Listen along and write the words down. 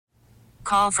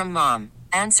Call from mom.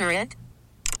 Answer it.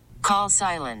 Call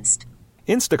silenced.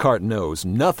 Instacart knows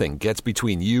nothing gets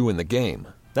between you and the game.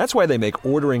 That's why they make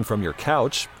ordering from your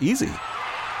couch easy.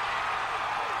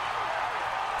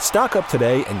 Stock up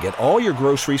today and get all your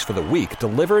groceries for the week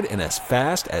delivered in as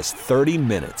fast as 30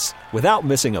 minutes without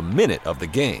missing a minute of the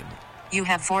game. You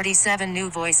have 47 new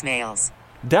voicemails.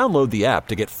 Download the app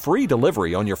to get free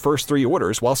delivery on your first 3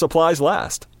 orders while supplies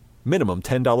last. Minimum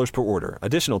 $10 per order.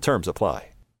 Additional terms apply.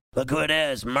 Look who it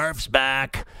is. Murph's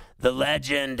back. The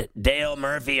legend, Dale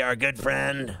Murphy, our good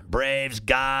friend. Braves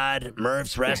God.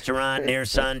 Murph's Restaurant near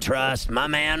SunTrust. My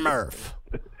man, Murph.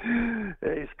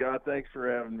 Hey, Scott. Thanks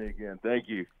for having me again. Thank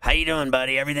you. How you doing,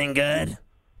 buddy? Everything good?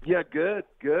 Yeah, good.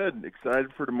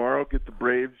 Excited for tomorrow. Get the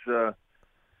Braves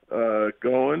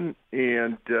going,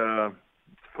 and it's a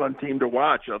fun team to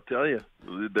watch. I'll tell you.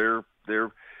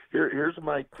 Here's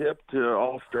my tip to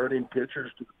all starting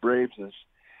pitchers to the Braves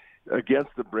against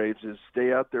the Braves is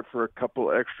stay out there for a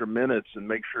couple extra minutes and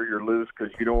make sure you're loose,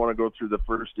 because you don't want to go through the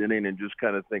first inning and just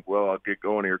kind of think, well, I'll get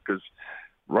going here, because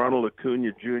Ronald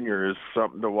Acuna Jr. is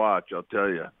something to watch, I'll tell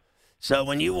you. So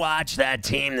when you watch that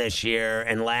team this year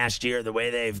and last year, the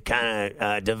way they've kind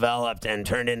of developed and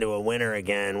turned into a winner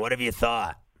again, what have you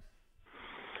thought?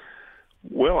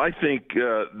 Well, I think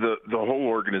the whole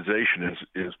organization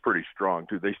is pretty strong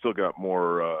too. They still got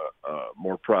more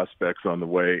prospects on the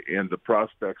way, and the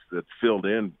prospects that filled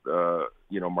in.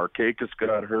 Markakis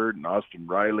got hurt, and Austin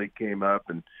Riley came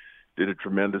up and did a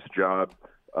tremendous job.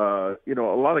 A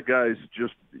lot of guys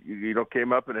just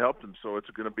came up and helped them. So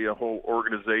it's going to be a whole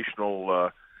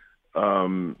organizational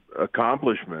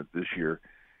accomplishment this year.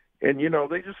 And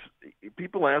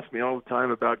people ask me all the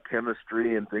time about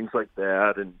chemistry and things like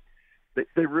that, and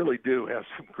they really do have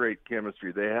some great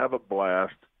chemistry. They have a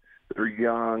blast. They're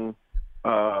young.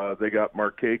 They got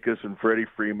Markakis and Freddie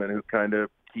Freeman, who kind of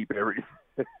keep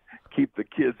the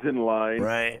kids in line.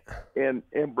 Right. And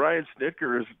Brian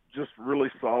Snitker is just really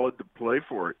solid to play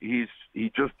for. He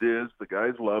just is. The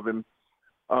guys love him.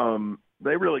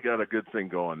 They really got a good thing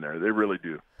going there. They really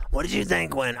do. What did you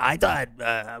think when I thought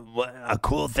a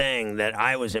cool thing that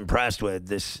I was impressed with,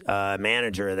 this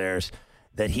manager of theirs,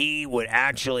 that he would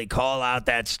actually call out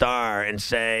that star and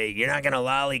say, you're not going to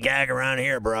lollygag around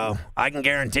here, bro. I can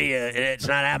guarantee you it's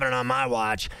not happening on my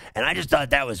watch. And I just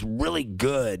thought that was really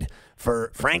good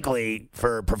for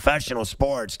professional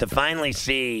sports to finally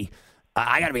see,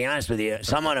 I got to be honest with you,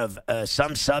 someone of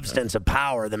some substance of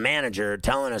power, the manager,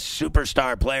 telling a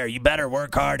superstar player, you better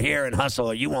work hard here and hustle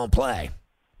or you won't play.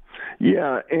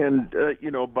 Yeah, and,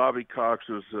 Bobby Cox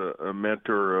was a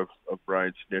mentor of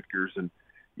Brian Snitker's, and,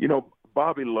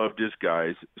 Bobby loved his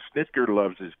guys. Snitker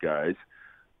loves his guys,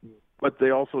 but they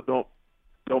also don't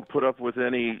put up with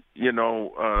any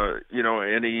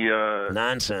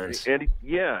nonsense.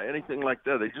 Anything like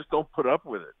that. They just don't put up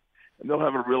with it, and they'll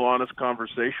have a real honest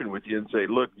conversation with you and say,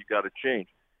 "Look, you got to change."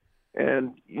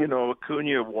 And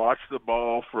Acuna watched the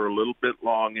ball for a little bit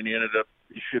long, and he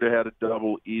should have had a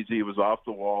double easy. It was off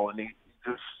the wall, and he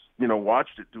just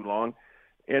watched it too long,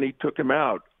 and he took him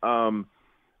out.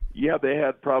 Yeah, they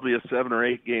had probably a 7 or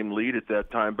 8 game lead at that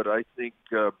time, but I think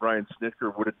Brian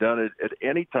Snitker would have done it at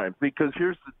any time, because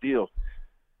here's the deal.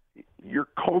 Your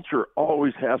culture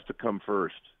always has to come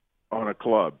first on a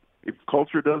club. If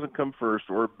culture doesn't come first,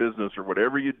 or a business or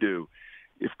whatever you do,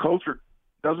 if culture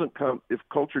doesn't come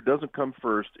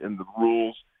first in the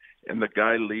rules and the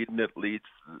guy leading it leads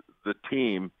the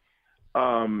team,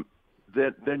 then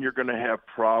you're going to have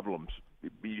problems.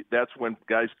 That's when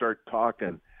guys start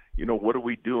talking. What are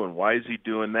we doing? Why is he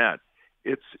doing that?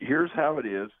 Here's how it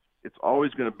is. It's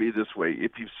always going to be this way.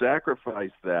 If you sacrifice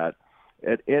that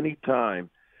at any time,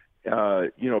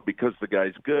 because the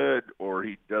guy's good or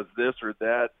he does this or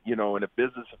that, in a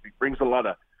business, if he brings a lot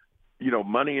of,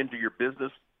 money into your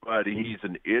business, but he's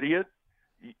an idiot,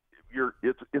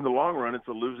 it's in the long run, it's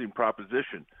a losing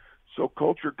proposition. So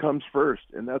culture comes first,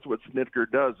 and that's what Snitker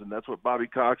does, and that's what Bobby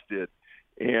Cox did.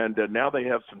 And now they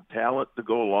have some talent to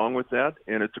go along with that,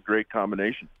 and it's a great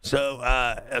combination. So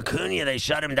Acuna, they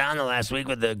shut him down the last week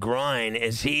with the groin.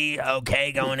 Is he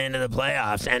okay going into the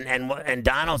playoffs? And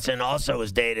Donaldson also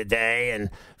was day-to-day, and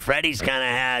Freddie's kind of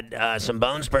had some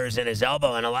bone spurs in his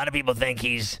elbow, and a lot of people think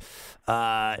he's,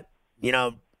 cooled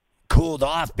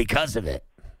off because of it.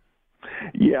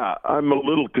 Yeah, I'm a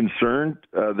little concerned.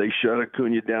 They shut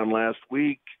Acuna down last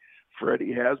week.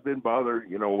 Freddie has been bothered.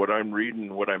 What I'm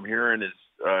reading, what I'm hearing is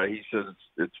he says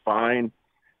it's fine.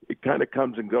 It kind of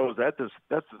comes and goes. That's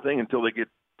the thing until they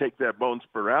take that bone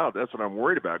spur out. That's what I'm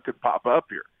worried about. It could pop up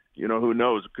here. Who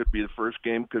knows? It could be the first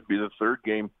game, could be the third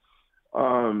game.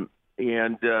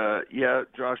 And,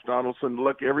 Josh Donaldson,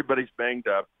 look, everybody's banged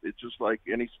up. It's just like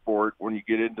any sport. When you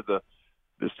get into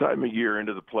this time of year,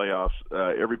 into the playoffs,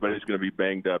 everybody's going to be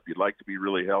banged up. You'd like to be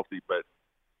really healthy, but,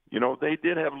 they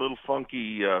did have a little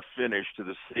funky finish to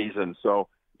the season. So,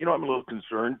 I'm a little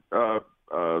concerned.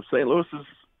 St. Louis is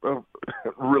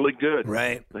really good.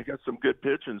 Right. They got some good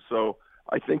pitching. So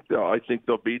I think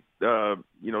they'll beat,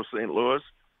 St. Louis.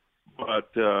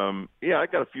 But I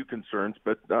got a few concerns,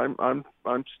 but I'm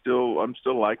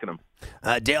still liking them.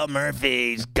 Dale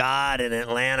Murphy's God in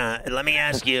Atlanta. Let me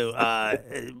ask you,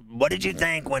 what did you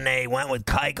think when they went with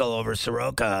Keuchel over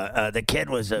Soroka? The kid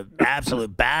was an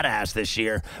absolute badass this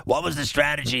year. What was the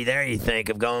strategy there, you think,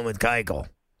 of going with Keuchel?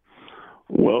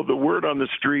 Well, the word on the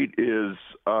street is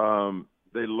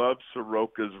they love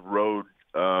Soroka's road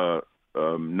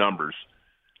numbers.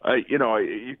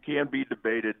 You can be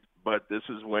debated, but this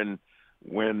is when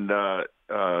Snitker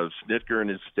and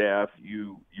his staff,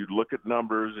 you look at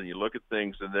numbers and you look at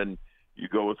things, and then you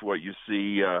go with what you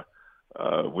see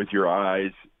with your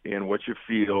eyes and what you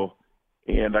feel.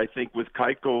 And I think with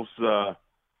Keuchel's,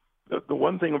 the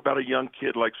one thing about a young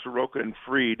kid like Soroka and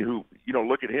Fried, who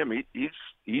look at him, he's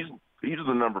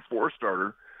the number 4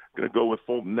 starter, going to go with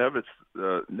Fulton Nevich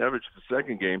the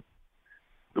second game.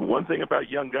 The one thing about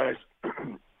young guys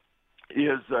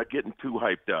is getting too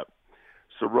hyped up.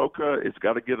 Soroka has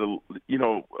got to get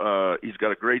he's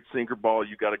got a great sinker ball.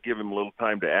 You got to give him a little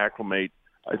time to acclimate.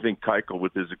 I think Keuchel,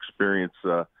 with his experience,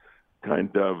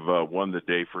 kind of won the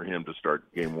day for him to start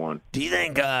game one. Do you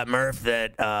think, Murph,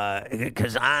 that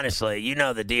because honestly, you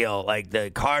know the deal, like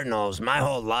the Cardinals, my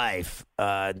whole life,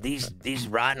 these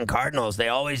rotten Cardinals,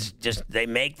 they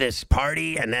make this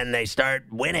party and then they start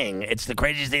winning. It's the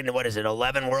craziest thing. What is it,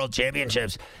 11 world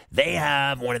championships? They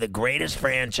have one of the greatest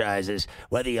franchises,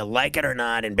 whether you like it or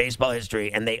not, in baseball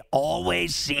history, and they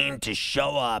always seem to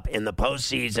show up in the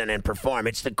postseason and perform.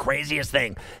 It's the craziest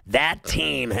thing. That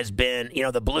team has been,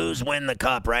 the Blues win the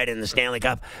cup, right, in the Stanley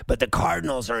Cup, but the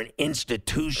Cardinals are an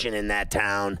institution in that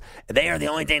town. They are the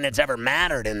only thing that's ever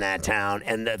mattered in that town,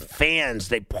 and the fans,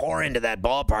 they pour into that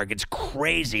ballpark. It's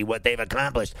crazy what they've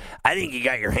accomplished. I think you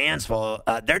got your hands full.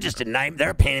 They're just they're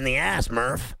a pain in the ass,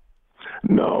 Murph.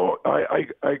 No, I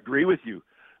agree with you.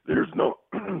 There's no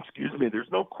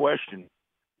there's no question.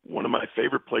 One of my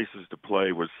favorite places to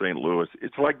play was St. Louis.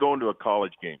 It's like going to a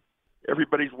college game.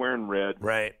 Everybody's wearing red.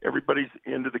 Right. Everybody's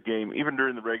into the game, even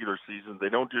during the regular season. They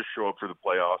don't just show up for the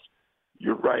playoffs.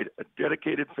 You're right. A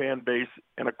dedicated fan base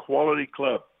and a quality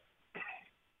club.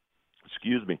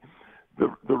 Excuse me.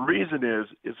 The reason is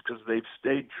because they've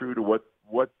stayed true to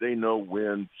what they know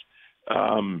wins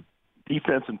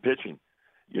defense and pitching.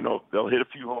 They'll hit a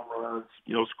few home runs,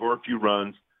 score a few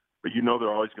runs, but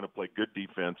they're always going to play good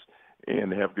defense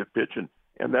and have good pitching.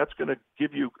 And that's going to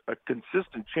give you a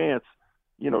consistent chance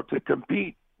to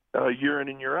compete year in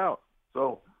and year out.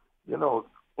 So, a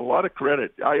lot of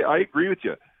credit. I agree with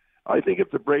you. I think if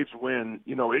the Braves win,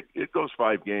 it goes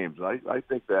 5 games. I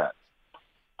think that.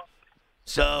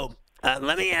 So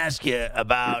let me ask you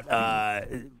about,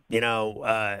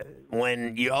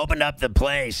 when you opened up the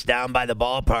place down by the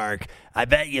ballpark, I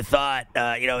bet you thought,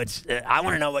 it's. I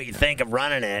want to know what you think of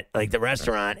running it, like the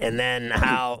restaurant, and then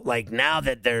how, like, now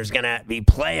that there's going to be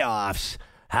playoffs,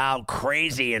 how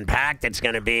crazy and packed it's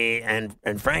going to be, and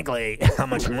frankly, how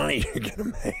much money you're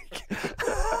going to make.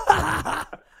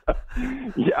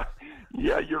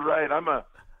 Yeah, you're right. I'm a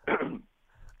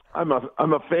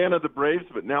fan of the Braves,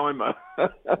 but now I'm a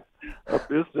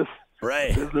business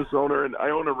owner, and I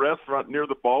own a restaurant near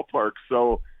the ballpark.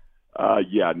 So,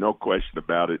 no question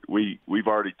about it. We've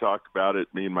already talked about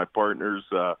it. Me and my partners,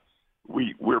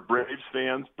 we're Braves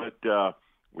fans, but.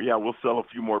 We'll sell a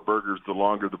few more burgers the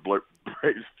longer the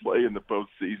Braves play in the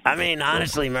postseason. I mean,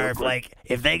 honestly, Murph, like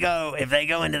if they go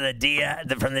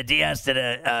into from the DS to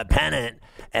the pennant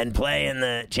and play in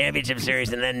the championship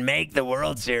series and then make the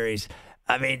World Series,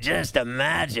 I mean, just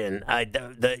imagine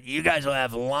you guys will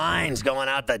have lines going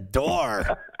out the door.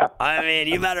 I mean,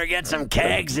 you better get some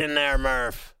kegs in there,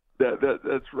 Murph.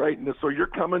 That's right. And so you're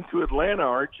coming to Atlanta,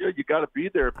 aren't you? You got to be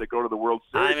there if they go to the World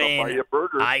Series. I mean, I'll buy you a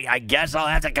burger. I guess I'll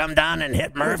have to come down and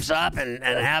hit Murph's up and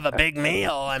have a big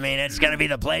meal. I mean, it's going to be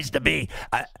the place to be.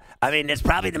 I mean, it's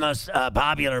probably the most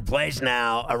popular place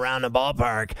now around the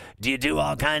ballpark. Do you do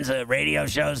all kinds of radio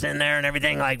shows in there and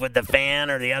everything, like with the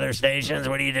Fan or the other stations?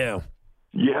 What do you do?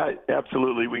 Yeah,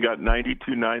 absolutely. We got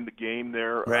 92.9 The Game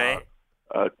there. Right.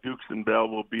 Dukes and Bell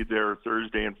will be there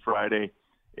Thursday and Friday.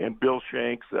 And Bill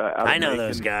Shanks. I know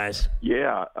those guys.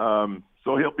 Yeah.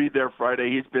 So he'll be there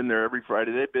Friday. He's been there every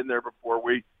Friday. They've been there before.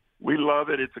 We love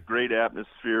it. It's a great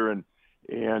atmosphere, and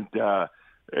we're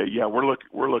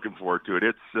looking forward to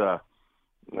it.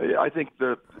 I think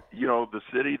the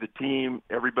city, the team,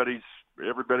 everybody's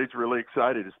really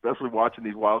excited, especially watching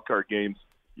these wild card games.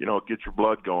 Get your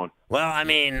blood going. Well, I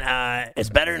mean, it's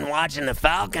better than watching the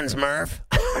Falcons, Murph.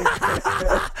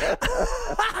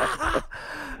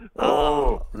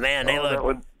 Oh man, they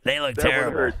look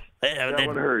terrible. That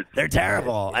one hurts. They're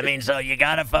terrible. I mean, so you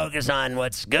got to focus on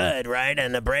what's good, right?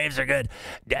 And the Braves are good.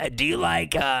 Do you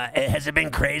like? Has it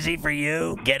been crazy for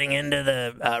you getting into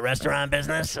the restaurant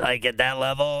business, like at that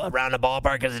level around the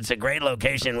ballpark? Because it's a great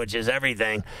location, which is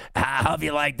everything. How have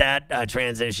you liked that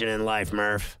transition in life,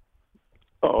 Murph?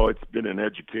 Oh, it's been an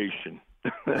education.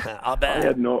 I'll bet.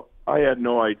 I had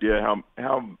no idea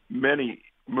how many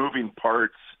moving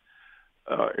parts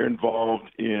are involved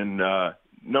in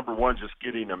number one, just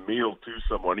getting a meal to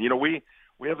someone. We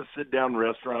have a sit-down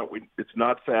restaurant. It's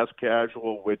not fast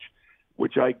casual,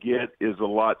 which I get is a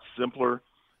lot simpler.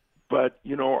 But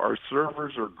our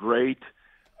servers are great.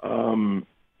 The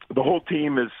whole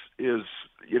team is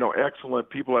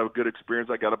excellent. People have a good experience.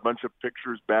 I got a bunch of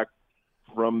pictures back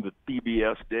from the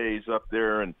TBS days up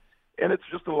there, and it's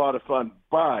just a lot of fun.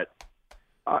 But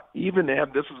even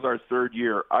if this is our third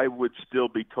year, I would still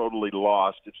be totally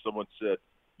lost if someone said,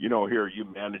 here, you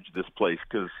manage this place,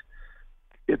 because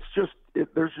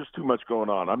there's just too much going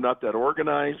on. I'm not that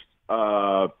organized.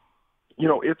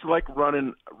 It's like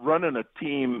running a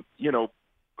team.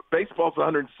 Baseball's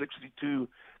 162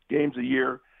 games a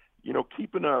year.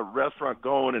 Keeping a restaurant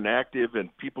going and active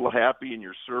and people happy and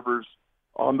your servers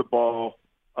on the ball.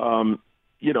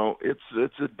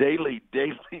 It's a daily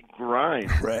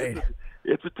grind. Right.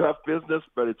 It's a tough business,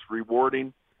 but it's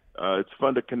rewarding. It's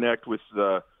fun to connect with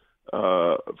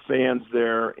fans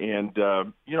there, and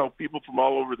people from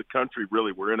all over the country.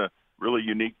 Really, we're in a really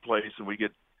unique place, and we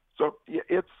get so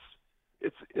it's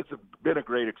been a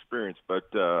great experience. But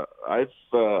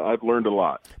I've learned a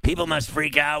lot. People must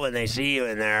freak out when they see you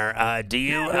in there. Do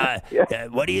you?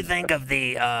 What do you think of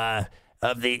the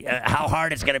how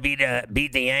hard it's going to be to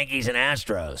beat the Yankees and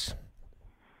Astros?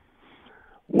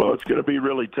 Well, it's going to be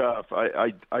really tough.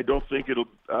 I don't think it'll.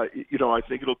 I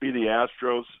think it'll be the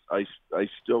Astros. I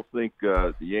still think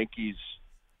the Yankees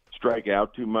strike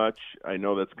out too much. I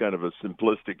know that's kind of a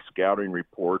simplistic scouting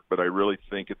report, but I really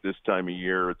think at this time of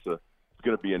year it's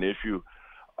going to be an issue.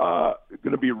 It's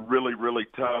going to be really, really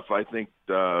tough. I think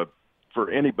for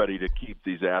anybody to keep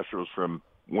these Astros from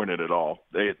winning it all,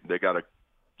 they got to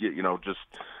get just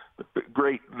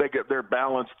great. They're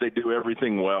balanced. They do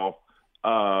everything well.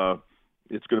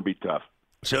 It's going to be tough.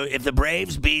 So if the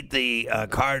Braves beat the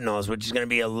Cardinals, which is going to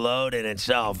be a load in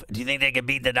itself, do you think they could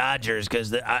beat the Dodgers?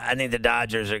 Because I think the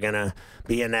Dodgers are going to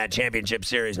be in that championship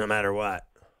series no matter what.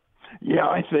 Yeah,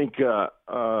 I think,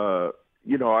 I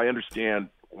understand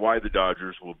why the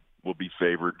Dodgers will be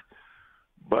favored.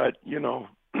 But,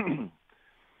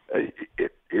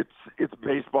 it's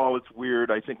baseball. It's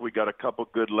weird. I think we got a couple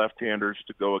good left-handers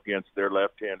to go against their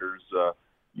left-handers,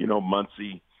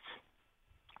 Muncy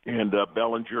and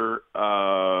Bellinger,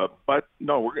 but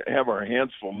no, we're going to have our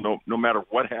hands full no matter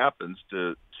what happens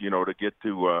to get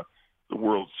to the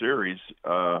World Series.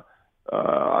 I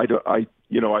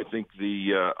think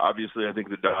obviously I think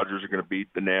the Dodgers are going to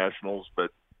beat the Nationals,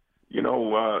 but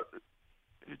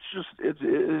it's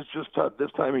just tough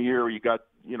this time of year. You got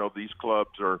these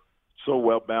clubs are so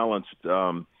well balanced.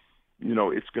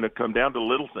 It's going to come down to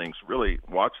little things. Really,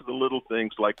 watch the little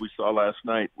things like we saw last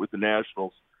night with the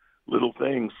Nationals. Little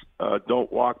things,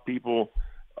 don't walk people,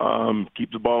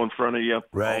 keep the ball in front of you,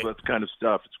 right. All that kind of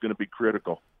stuff. It's going to be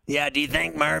critical. Yeah, do you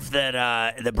think, Murph,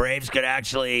 that the Braves could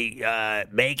actually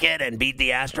make it and beat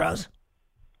the Astros?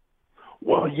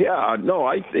 Well, yeah, no,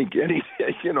 I think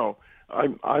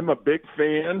I'm a big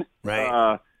fan.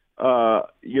 Right.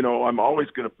 I'm always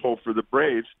going to pull for the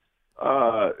Braves,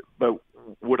 but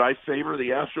would I favor the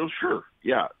Astros? Sure.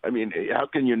 Yeah. I mean, how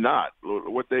can you not?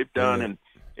 What they've done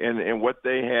and what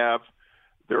they have,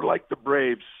 they're like the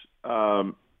Braves,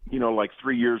 like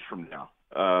 3 years from now.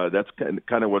 That's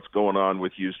kind of what's going on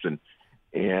with Houston.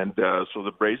 And so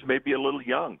the Braves may be a little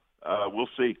young. We'll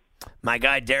see. My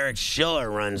guy Derek Schiller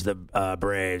runs the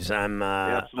Braves.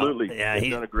 Absolutely.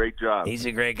 He's done a great job. He's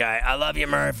a great guy. I love you,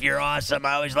 Murph. You're awesome.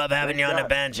 I always love having you on the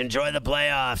bench. Enjoy the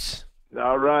playoffs.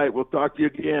 All right. We'll talk to you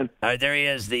again. All right, there he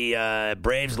is, the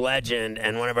Braves legend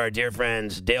and one of our dear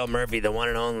friends, Dale Murphy, the one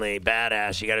and only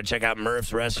badass. You got to check out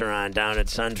Murph's Restaurant down at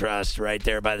SunTrust right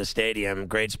there by the stadium.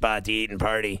 Great spot to eat and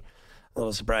party. A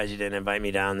little surprised you didn't invite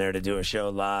me down there to do a show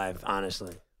live,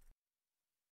 honestly.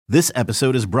 This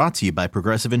episode is brought to you by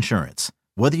Progressive Insurance.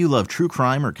 Whether you love true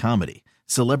crime or comedy,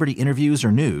 celebrity interviews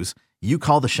or news, you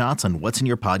call the shots on what's in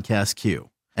your podcast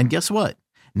queue. And guess what?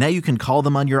 Now you can call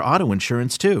them on your auto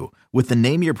insurance too with the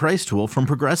Name Your Price tool from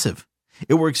Progressive.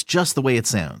 It works just the way it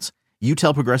sounds. You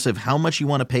tell Progressive how much you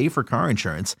want to pay for car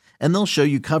insurance, and they'll show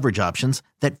you coverage options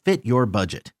that fit your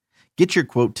budget. Get your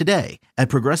quote today at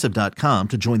Progressive.com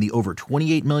to join the over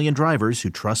 28 million drivers who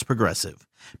trust Progressive.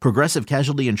 Progressive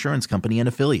Casualty Insurance Company and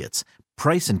Affiliates.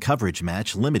 Price and coverage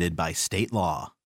match limited by state law.